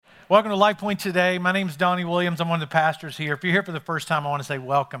Welcome to Life Point today. My name is Donnie Williams. I'm one of the pastors here. If you're here for the first time, I want to say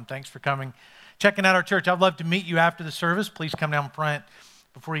welcome. Thanks for coming, checking out our church. I'd love to meet you after the service. Please come down front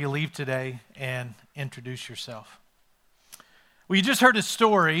before you leave today and introduce yourself. Well, you just heard a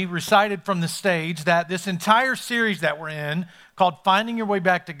story recited from the stage that this entire series that we're in, called Finding Your Way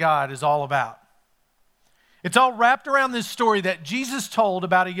Back to God, is all about. It's all wrapped around this story that Jesus told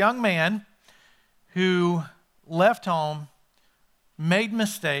about a young man who left home, made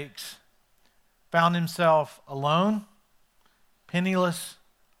mistakes, found himself alone, penniless,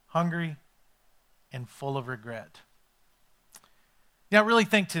 hungry, and full of regret. Yeah, I really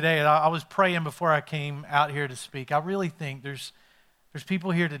think today, I was praying before I came out here to speak, I really think there's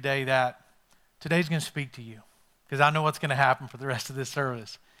people here today that today's going to speak to you, because I know what's going to happen for the rest of this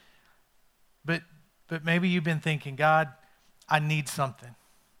service. But maybe you've been thinking, God, I need something.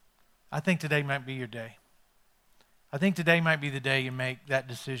 I think today might be your day. I think today might be the day you make that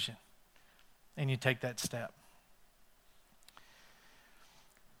decision and you take that step.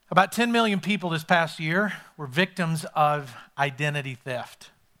 About 10 million people this past year were victims of identity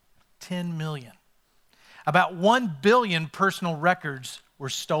theft. 10 million. About 1 billion personal records were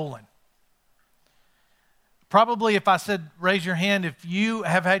stolen. Probably if I said, raise your hand, if you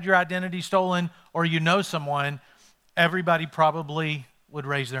have had your identity stolen or you know someone, everybody probably would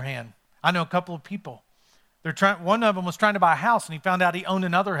raise their hand. I know a couple of people. One of them was trying to buy a house, and he found out he owned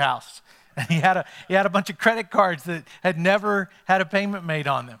another house. And he had a bunch of credit cards that had never had a payment made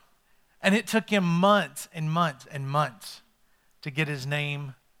on them. And it took him months and months and months to get his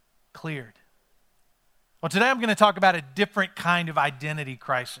name cleared. Well, today I'm going to talk about a different kind of identity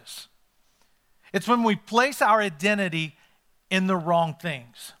crisis. It's when we place our identity in the wrong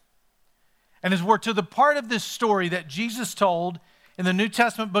things. And as we're to the part of this story that Jesus told in the New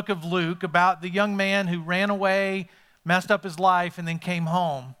Testament book of Luke about the young man who ran away, messed up his life, and then came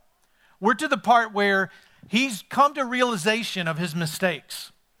home, we're to the part where he's come to realization of his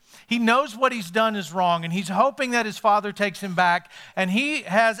mistakes. He knows what he's done is wrong, and he's hoping that his father takes him back, and he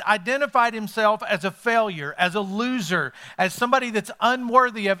has identified himself as a failure, as a loser, as somebody that's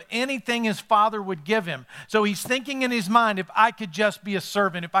unworthy of anything his father would give him. So he's thinking in his mind, if I could just be a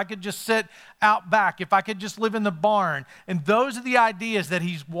servant, if I could just sit out back, if I could just live in the barn. And those are the ideas that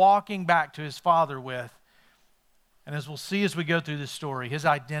he's walking back to his father with. And as we'll see as we go through this story, his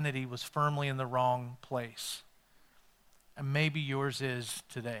identity was firmly in the wrong place. And maybe yours is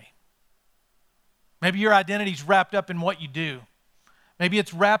today. Maybe your identity is wrapped up in what you do. Maybe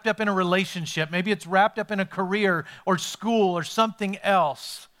it's wrapped up in a relationship. Maybe it's wrapped up in a career or school or something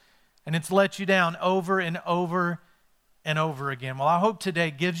else. And it's let you down over and over and over again. Well, I hope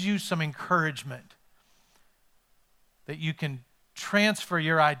today gives you some encouragement that you can transfer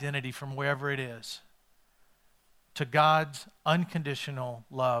your identity from wherever it is to God's unconditional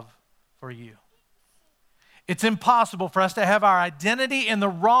love for you. It's impossible for us to have our identity in the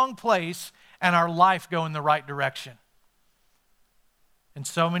wrong place and our life go in the right direction. And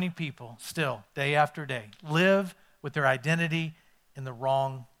so many people still, day after day, live with their identity in the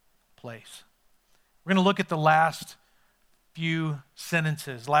wrong place. We're going to look at the last few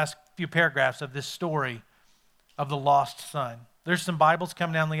sentences, last few paragraphs of this story of the lost son. There's some Bibles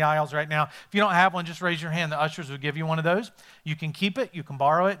coming down the aisles right now. If you don't have one, just raise your hand. The ushers will give you one of those. You can keep it, you can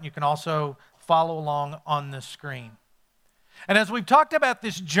borrow it, and you can also follow along on the screen. And as we've talked about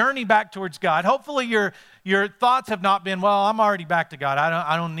this journey back towards God, hopefully your thoughts have not been, well, I'm already back to God.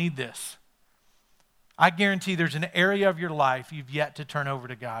 I don't need this. I guarantee there's an area of your life you've yet to turn over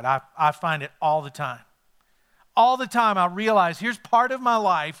to God. I find it all the time. All the time I realize here's part of my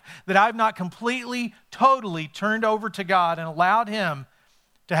life that I've not completely, totally turned over to God and allowed Him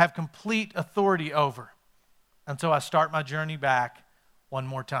to have complete authority over. And so I start my journey back one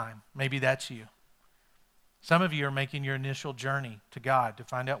more time. Maybe that's you. Some of you are making your initial journey to God to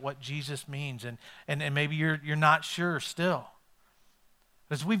find out what Jesus means, and maybe you're not sure still.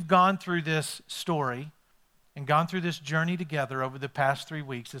 As we've gone through this story and gone through this journey together over the past 3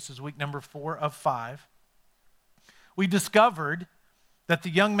 weeks, this is week number 4 of 5, we discovered that the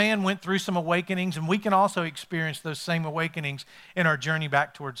young man went through some awakenings, and we can also experience those same awakenings in our journey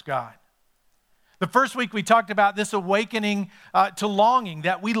back towards God. The first week we talked about this awakening to longing,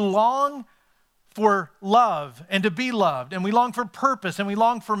 that we long for love and to be loved, and we long for purpose, and we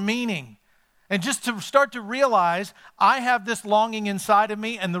long for meaning. And just to start to realize I have this longing inside of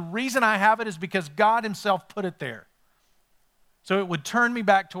me, and the reason I have it is because God Himself put it there. So it would turn me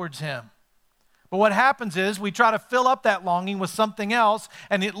back towards Him. But what happens is we try to fill up that longing with something else,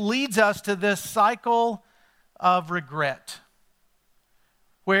 and it leads us to this cycle of regret,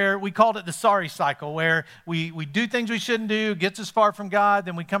 where we called it the sorry cycle, where we do things we shouldn't do, gets us far from God,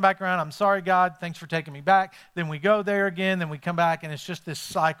 then we come back around, I'm sorry, God, thanks for taking me back. Then we go there again, then we come back, and it's just this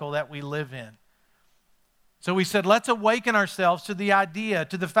cycle that we live in. So we said, let's awaken ourselves to the idea,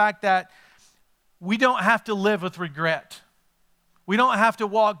 to the fact that we don't have to live with regret. We don't have to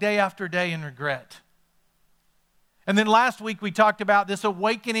walk day after day in regret. And then last week we talked about this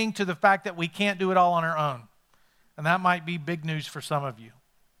awakening to the fact that we can't do it all on our own. And that might be big news for some of you.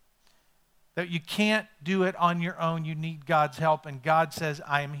 That you can't do it on your own. You need God's help. And God says,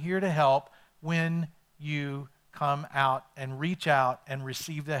 I am here to help when you come out and reach out and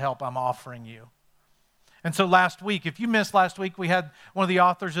receive the help I'm offering you. And so last week, if you missed last week, we had one of the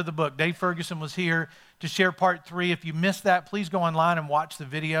authors of the book, Dave Ferguson, was here to share part 3. If you missed that, please go online and watch the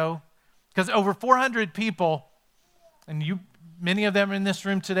video. Because over 400 people, and many of them in this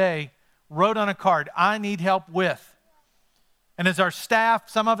room today, wrote on a card, I need help with. And as our staff,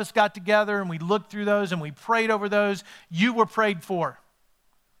 some of us got together and we looked through those and we prayed over those. You were prayed for.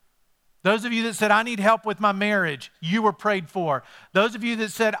 Those of you that said, I need help with my marriage, you were prayed for. Those of you that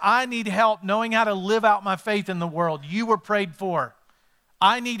said, I need help knowing how to live out my faith in the world, you were prayed for.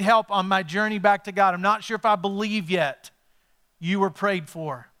 I need help on my journey back to God. I'm not sure if I believe yet. You were prayed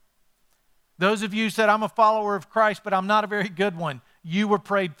for. Those of you who said, I'm a follower of Christ, but I'm not a very good one, you were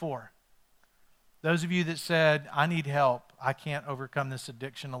prayed for. Those of you that said, I need help, I can't overcome this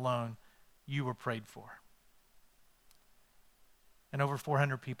addiction alone, you were prayed for. And over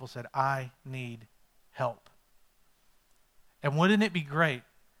 400 people said, I need help. And wouldn't it be great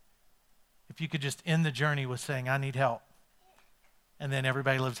if you could just end the journey with saying, I need help, and then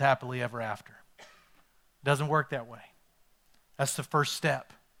everybody lives happily ever after? It doesn't work that way. That's the first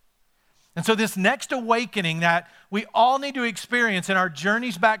step. And so this next awakening that we all need to experience in our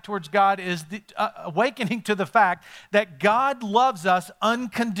journeys back towards God is the awakening to the fact that God loves us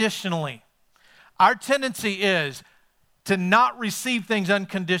unconditionally. Our tendency is to not receive things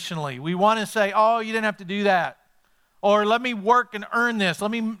unconditionally. We want to say, oh, you didn't have to do that. Or let me work and earn this.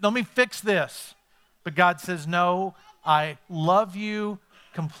 Let me fix this. But God says, no, I love you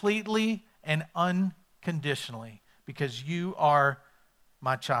completely and unconditionally because you are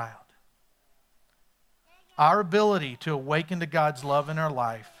my child. Our ability to awaken to God's love in our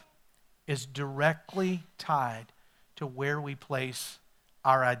life is directly tied to where we place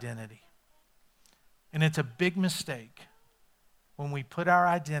our identity. And it's a big mistake when we put our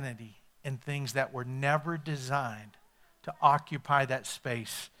identity in things that were never designed to occupy that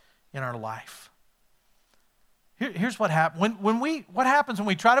space in our life. Here's what happens. What happens when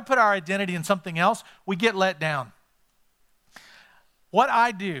we try to put our identity in something else? We get let down. What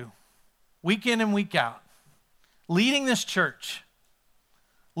I do, week in and week out, leading this church,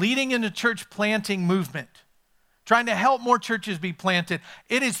 leading in the church planting movement, trying to help more churches be planted,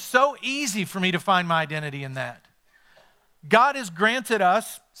 it is so easy for me to find my identity in that. God has granted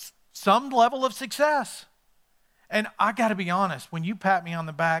us some level of success. And I got to be honest, when you pat me on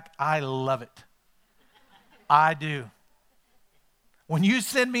the back, I love it. I do. When you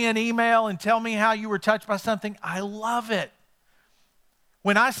send me an email and tell me how you were touched by something, I love it.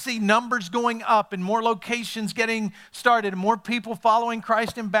 When I see numbers going up and more locations getting started and more people following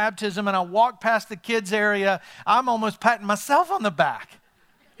Christ in baptism and I walk past the kids area, I'm almost patting myself on the back.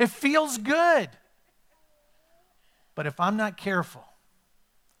 It feels good. But if I'm not careful,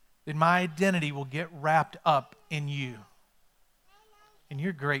 then my identity will get wrapped up in you. And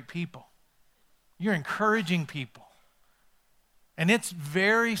you're great people. You're encouraging people. And it's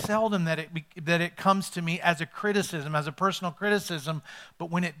very seldom that it comes to me as a criticism, as a personal criticism. But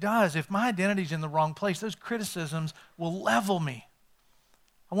when it does, if my identity's in the wrong place, those criticisms will level me.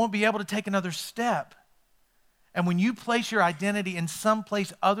 I won't be able to take another step. And when you place your identity in some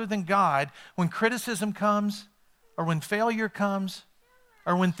place other than God, when criticism comes, or when failure comes,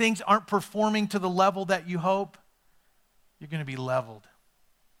 or when things aren't performing to the level that you hope, you're going to be leveled.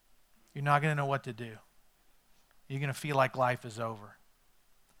 You're not going to know what to do. You're going to feel like life is over.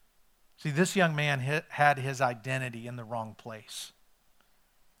 See, this young man had his identity in the wrong place.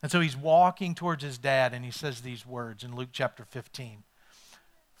 And so he's walking towards his dad and he says these words in Luke chapter 15.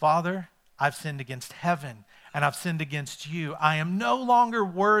 Father, I've sinned against heaven and I've sinned against you. I am no longer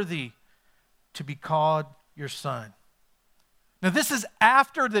worthy to be called your son. Now this is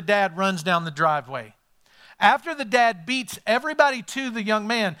after the dad runs down the driveway. After the dad beats everybody to the young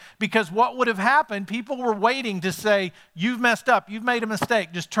man, because what would have happened, people were waiting to say, you've messed up, you've made a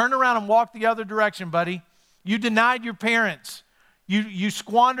mistake. Just turn around and walk the other direction, buddy. You denied your parents. You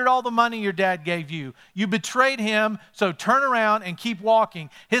squandered all the money your dad gave you. You betrayed him, so turn around and keep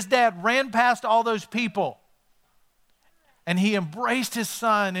walking. His dad ran past all those people. And he embraced his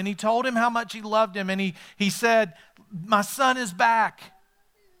son, and he told him how much he loved him. And he said, my son is back.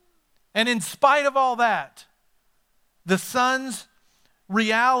 And in spite of all that, the son's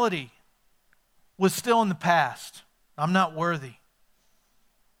reality was still in the past. I'm not worthy.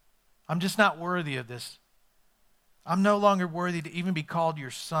 I'm just not worthy of this. I'm no longer worthy to even be called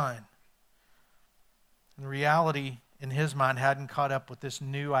your son. And the reality in his mind hadn't caught up with this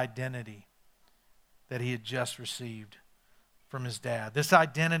new identity that he had just received from his dad. This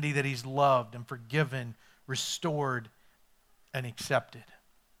identity that he's loved and forgiven, restored, and accepted.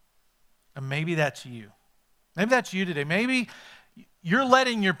 And maybe that's you. Maybe that's you today. Maybe you're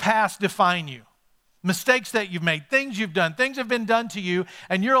letting your past define you. Mistakes that you've made, things you've done, things have been done to you,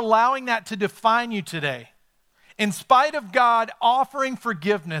 and you're allowing that to define you today. In spite of God offering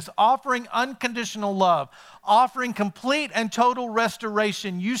forgiveness, offering unconditional love, offering complete and total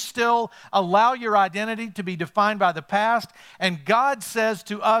restoration, you still allow your identity to be defined by the past. And God says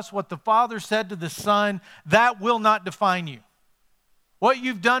to us what the Father said to the Son, that will not define you. What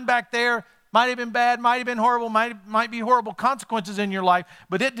you've done back there might have been bad, might have been horrible, might be horrible consequences in your life,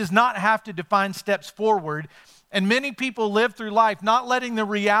 but it does not have to define steps forward. And many people live through life not letting the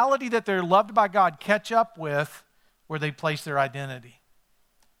reality that they're loved by God catch up with where they place their identity.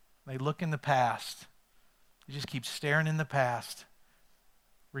 They look in the past. They just keep staring in the past,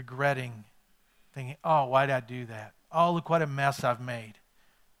 regretting, thinking, oh, why did I do that? Oh, look what a mess I've made.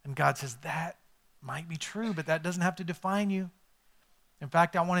 And God says, that might be true, but that doesn't have to define you. In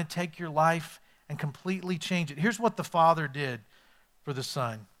fact, I want to take your life and completely change it. Here's what the Father did for the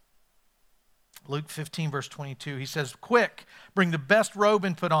Son. Luke 15, verse 22, he says, quick, bring the best robe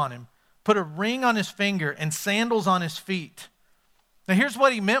and put on him. Put a ring on his finger and sandals on his feet. Now, here's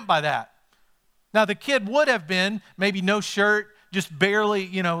what he meant by that. Now, the kid would have been maybe no shirt, just barely,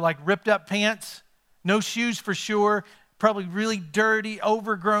 like ripped up pants, no shoes for sure, probably really dirty,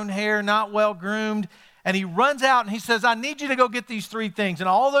 overgrown hair, not well groomed. And he runs out and he says, I need you to go get these three things. And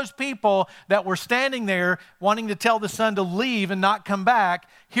all those people that were standing there wanting to tell the son to leave and not come back,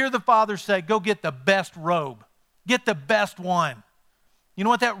 hear the father say, go get the best robe. Get the best one. You know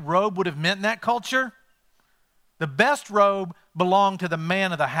what that robe would have meant in that culture? The best robe belonged to the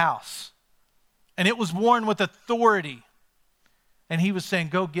man of the house. And it was worn with authority. And he was saying,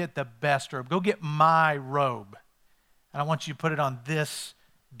 go get the best robe. Go get my robe. And I want you to put it on this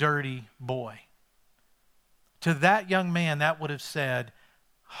dirty boy. To that young man, that would have said,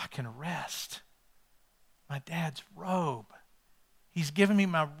 I can rest. My dad's robe. He's given me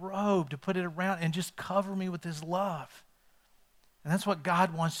my robe to put it around and just cover me with his love. And that's what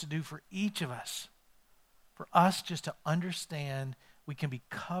God wants to do for each of us. For us just to understand we can be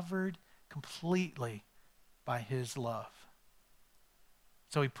covered completely by his love.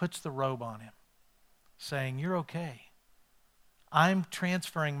 So he puts the robe on him, saying, you're okay. I'm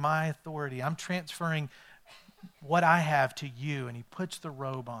transferring my authority. I'm transferring what I have to you. And he puts the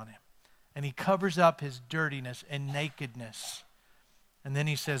robe on him. And he covers up his dirtiness and nakedness. And then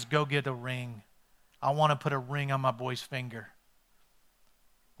he says, go get a ring. I want to put a ring on my boy's finger.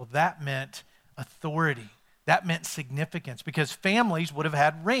 Well, that meant authority. That meant significance, because families would have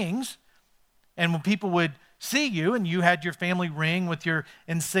had rings. And when people would see you and you had your family ring with your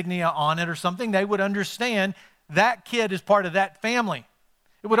insignia on it or something, they would understand that kid is part of that family.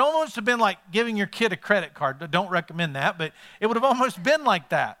 It would almost have been like giving your kid a credit card. Don't recommend that, but it would have almost been like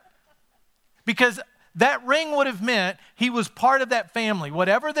that. Because that ring would have meant he was part of that family.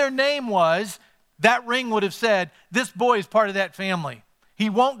 Whatever their name was, that ring would have said, this boy is part of that family. He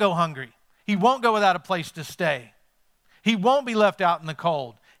won't go hungry. He won't go without a place to stay. He won't be left out in the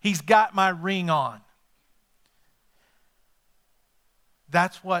cold. He's got my ring on.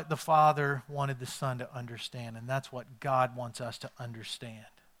 That's what the Father wanted the Son to understand, and that's what God wants us to understand.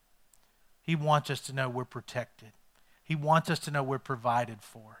 He wants us to know we're protected. He wants us to know we're provided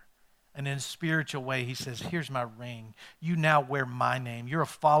for. And in a spiritual way, he says, here's my ring. You now wear my name. You're a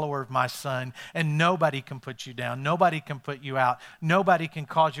follower of my Son, and nobody can put you down. Nobody can put you out. Nobody can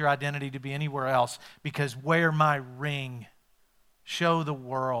cause your identity to be anywhere else, because wear my ring. Show the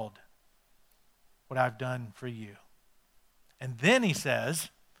world what I've done for you. And then he says,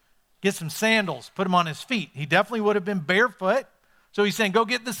 get some sandals, put them on his feet. He definitely would have been barefoot. So he's saying, go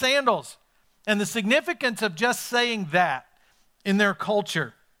get the sandals. And the significance of just saying that in their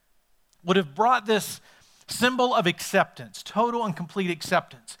culture would have brought this symbol of acceptance, total and complete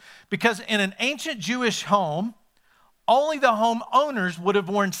acceptance. Because in an ancient Jewish home, only the home owners would have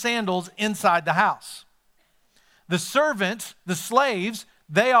worn sandals inside the house. The servants, the slaves,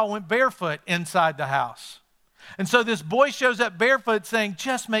 they all went barefoot inside the house. And so this boy shows up barefoot saying,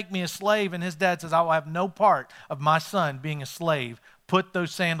 just make me a slave. And his dad says, I will have no part of my son being a slave. Put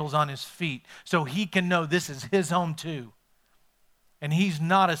those sandals on his feet so he can know this is his home too. And he's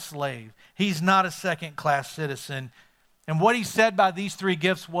not a slave. He's not a second-class citizen. And what he said by these three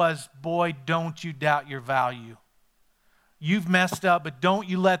gifts was, boy, don't you doubt your value. You've messed up, but don't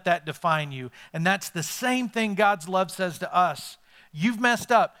you let that define you. And that's the same thing God's love says to us. You've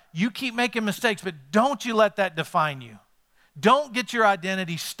messed up. You keep making mistakes, but don't you let that define you. Don't get your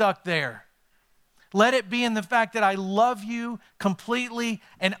identity stuck there. Let it be in the fact that I love you completely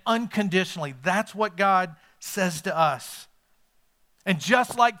and unconditionally. That's what God says to us. And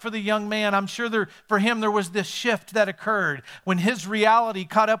just like for the young man, I'm sure for him there was this shift that occurred when his reality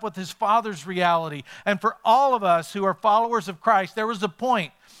caught up with his father's reality. And for all of us who are followers of Christ, there was a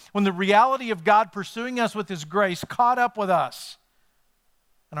point when the reality of God pursuing us with his grace caught up with us,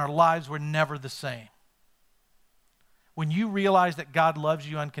 and our lives were never the same. When you realize that God loves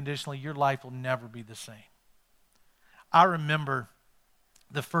you unconditionally, your life will never be the same. I remember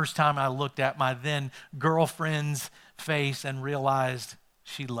the first time I looked at my then girlfriend's face and realized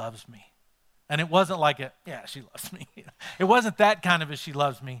she loves me. And it wasn't like she loves me. It wasn't that kind of a she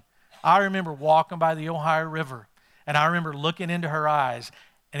loves me. I remember walking by the Ohio River, and I remember looking into her eyes,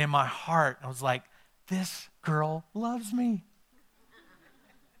 and in my heart, I was like, this girl loves me.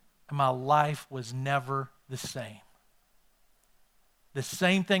 And my life was never the same. The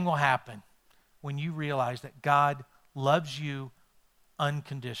same thing will happen when you realize that God loves you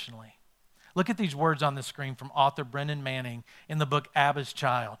unconditionally. Look at these words on the screen from author Brennan Manning in the book Abba's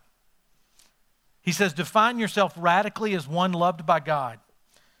Child. He says, define yourself radically as one loved by God.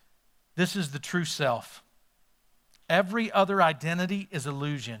 This is the true self. Every other identity is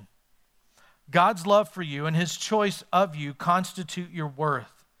illusion. God's love for you and his choice of you constitute your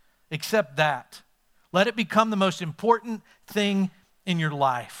worth. Accept that. Let it become the most important thing in your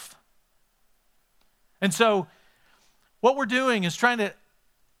life. And so, what we're doing is trying to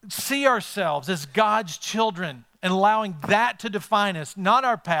see ourselves as God's children and allowing that to define us, not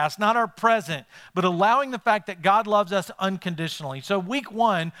our past, not our present, but allowing the fact that God loves us unconditionally. So week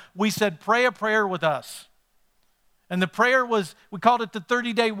 1, we said, pray a prayer with us. And the prayer was, we called it the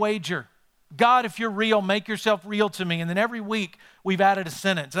 30-day wager. God, if you're real, make yourself real to me. And then every week we've added a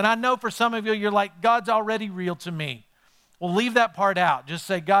sentence. And I know for some of you, you're like, God's already real to me. Well, leave that part out. Just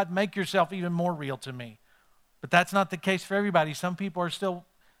say, God, make yourself even more real to me. But that's not the case for everybody. Some people are still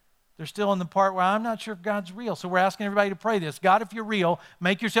in the part where I'm not sure if God's real. So we're asking everybody to pray this. God, if you're real,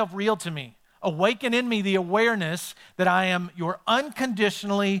 make yourself real to me. Awaken in me the awareness that I am your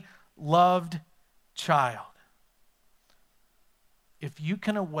unconditionally loved child. If you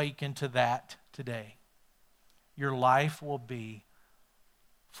can awaken to that today, your life will be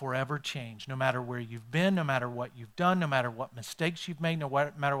forever changed. No matter where you've been, no matter what you've done, no matter what mistakes you've made,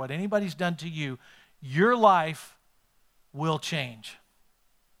 no matter what anybody's done to you, your life will change.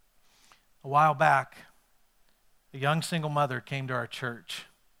 A while back, a young single mother came to our church,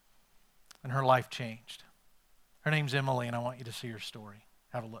 and her life changed. Her name's Emily, and I want you to see her story.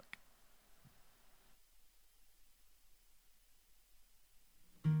 Have a look.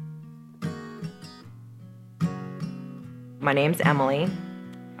 My name's Emily.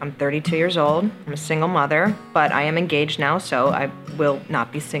 I'm 32 years old. I'm a single mother, but I am engaged now, so I will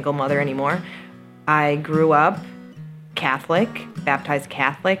not be single mother anymore. I grew up Catholic, baptized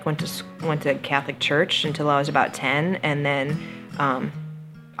Catholic, went to Catholic church until I was about 10, and then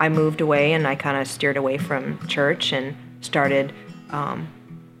I moved away and I kind of steered away from church and started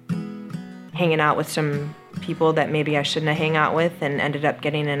hanging out with some people that maybe I shouldn't have hung out with, and ended up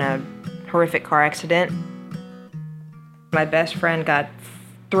getting in a horrific car accident. My best friend got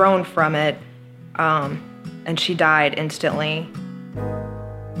thrown from it, and she died instantly.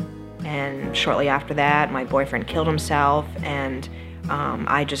 And shortly after that, my boyfriend killed himself, and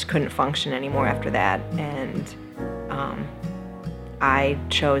I just couldn't function anymore after that. And I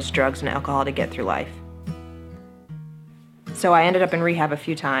chose drugs and alcohol to get through life. So I ended up in rehab a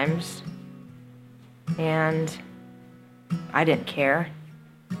few times, and I didn't care.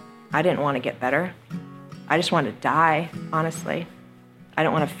 I didn't want to get better. I just wanted to die, honestly. I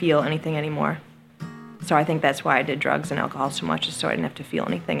don't want to feel anything anymore. So I think that's why I did drugs and alcohol so much, is so I didn't have to feel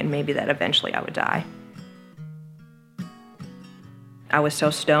anything, and maybe that eventually I would die. I was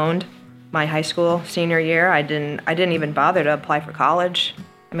so stoned my high school senior year, I didn't even bother to apply for college.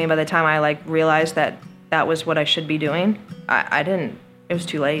 I mean, by the time I realized that was what I should be doing, it was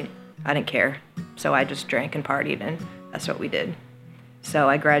too late. I didn't care. So I just drank and partied, and that's what we did. So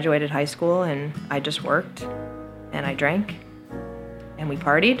I graduated high school, and I just worked, and I drank, and we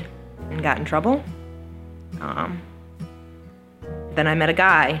partied, and got in trouble, Then I met a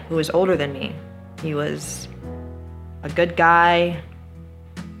guy who was older than me. He was a good guy.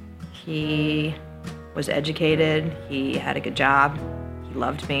 He was educated. He had a good job. He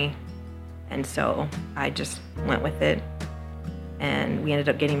loved me. And so I just went with it. And we ended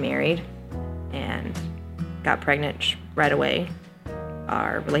up getting married and got pregnant right away.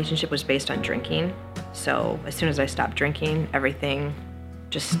 Our relationship was based on drinking. So as soon as I stopped drinking, everything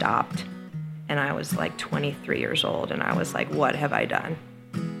just stopped. And I was like 23 years old, and I was like, what have I done?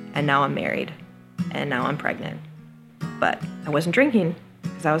 And now I'm married, and now I'm pregnant. But I wasn't drinking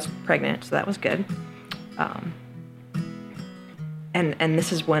because I was pregnant, so that was good. And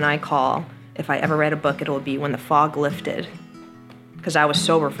this is when I call, if I ever read a book, it'll be When the Fog Lifted, because I was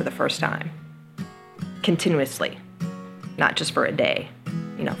sober for the first time, continuously, not just for a day,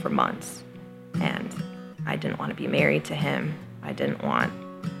 for months. And I didn't want to be married to him.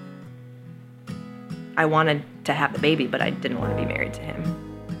 I wanted to have the baby, but I didn't want to be married to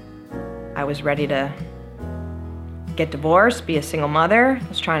him. I was ready to get divorced, be a single mother. I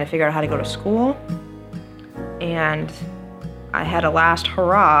was trying to figure out how to go to school. And I had a last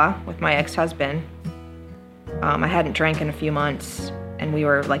hurrah with my ex-husband. I hadn't drank in a few months, and we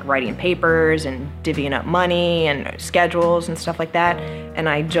were like writing papers and divvying up money and schedules and stuff like that. And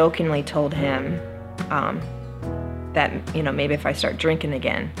I jokingly told him that, maybe if I start drinking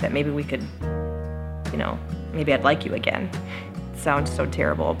again, that maybe we could, maybe I'd like you again. It sounds so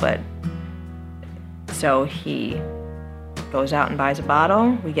terrible, but so he goes out and buys a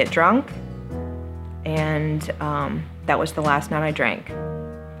bottle. We get drunk, and that was the last night I drank.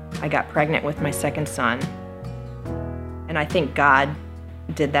 I got pregnant with my second son, and I think God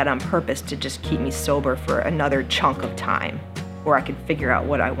did that on purpose to just keep me sober for another chunk of time where I could figure out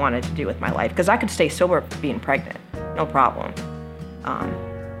what I wanted to do with my life, because I could stay sober being pregnant, no problem.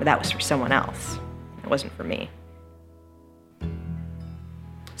 But that was for someone else. It wasn't for me.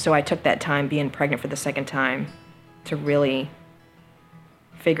 So I took that time being pregnant for the second time to really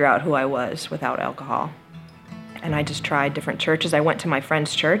figure out who I was without alcohol. And I just tried different churches. I went to my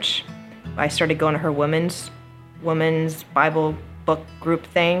friend's church. I started going to her women's Bible book group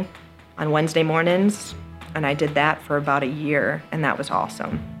thing on Wednesday mornings. And I did that for about a year, and that was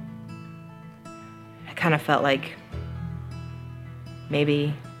awesome. I kind of felt like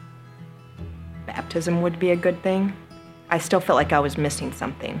maybe baptism would be a good thing. I still felt like I was missing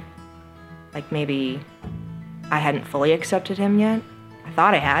something. Like maybe I hadn't fully accepted him yet. I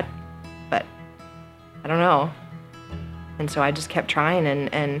thought I had, but I don't know. And so I just kept trying,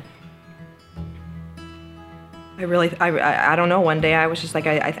 and I don't know, one day I was just like,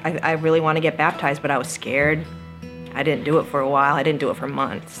 I really want to get baptized, but I was scared. I didn't do it for a while. I didn't do it for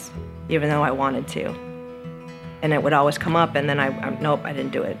months, even though I wanted to. And it would always come up, and then nope, I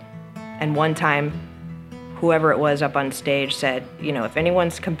didn't do it. And one time, whoever it was up on stage said, if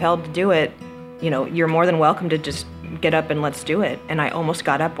anyone's compelled to do it, you're more than welcome to just get up and let's do it. And I almost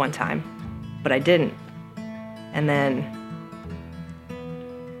got up one time, but I didn't. And then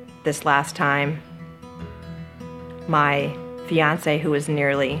this last time, my fiance, who was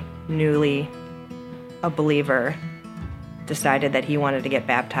newly a believer, decided that he wanted to get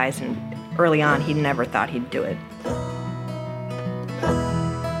baptized, and early on, he never thought he'd do it.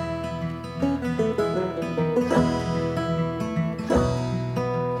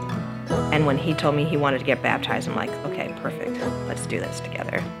 And when he told me he wanted to get baptized, I'm like, okay, perfect, let's do this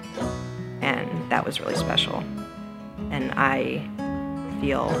together. And that was really special. And I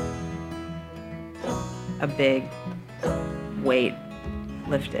feel a big weight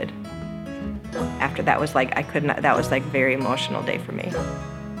lifted. After that was like, that was like a very emotional day for me.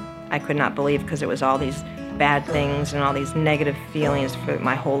 I could not believe, because it was all these bad things and all these negative feelings for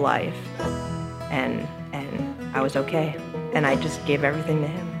my whole life. And I was okay. And I just gave everything to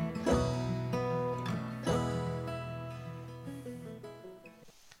him.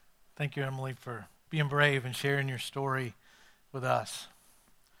 Thank you, Emily, for being brave and sharing your story with us.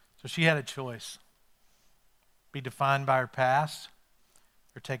 So she had a choice: be defined by her past,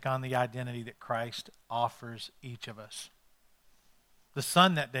 or take on the identity that Christ offers each of us. The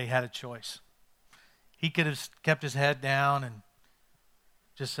son that day had a choice. He could have kept his head down and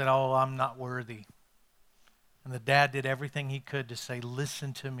just said, oh, I'm not worthy. And the dad did everything he could to say,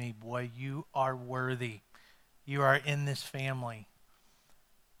 listen to me, boy, you are worthy. You are in this family.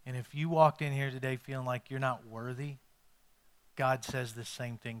 And if you walked in here today feeling like you're not worthy, God says the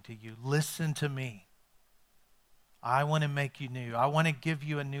same thing to you. Listen to me. I want to make you new. I want to give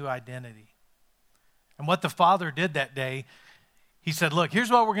you a new identity. And what the father did that day, he said, look,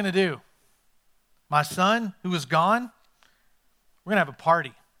 here's what we're going to do. My son, who is gone, we're going to have a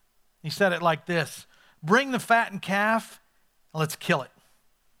party. He said it like this: Bring the fattened calf, and let's kill it.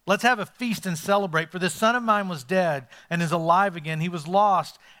 Let's have a feast and celebrate. For this son of mine was dead and is alive again. He was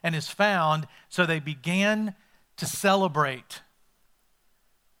lost and is found. So they began to celebrate.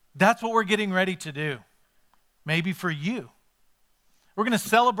 That's what we're getting ready to do. Maybe for you. We're going to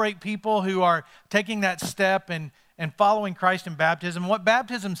celebrate people who are taking that step and following Christ in baptism. What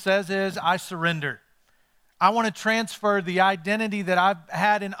baptism says is, I surrender. I want to transfer the identity that I've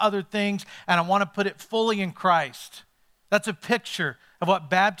had in other things, and I want to put it fully in Christ. That's a picture of what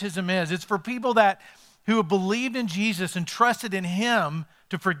baptism is. It's for people who have believed in Jesus and trusted in him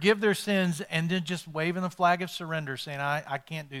to forgive their sins, and then just waving the flag of surrender, saying, I can't do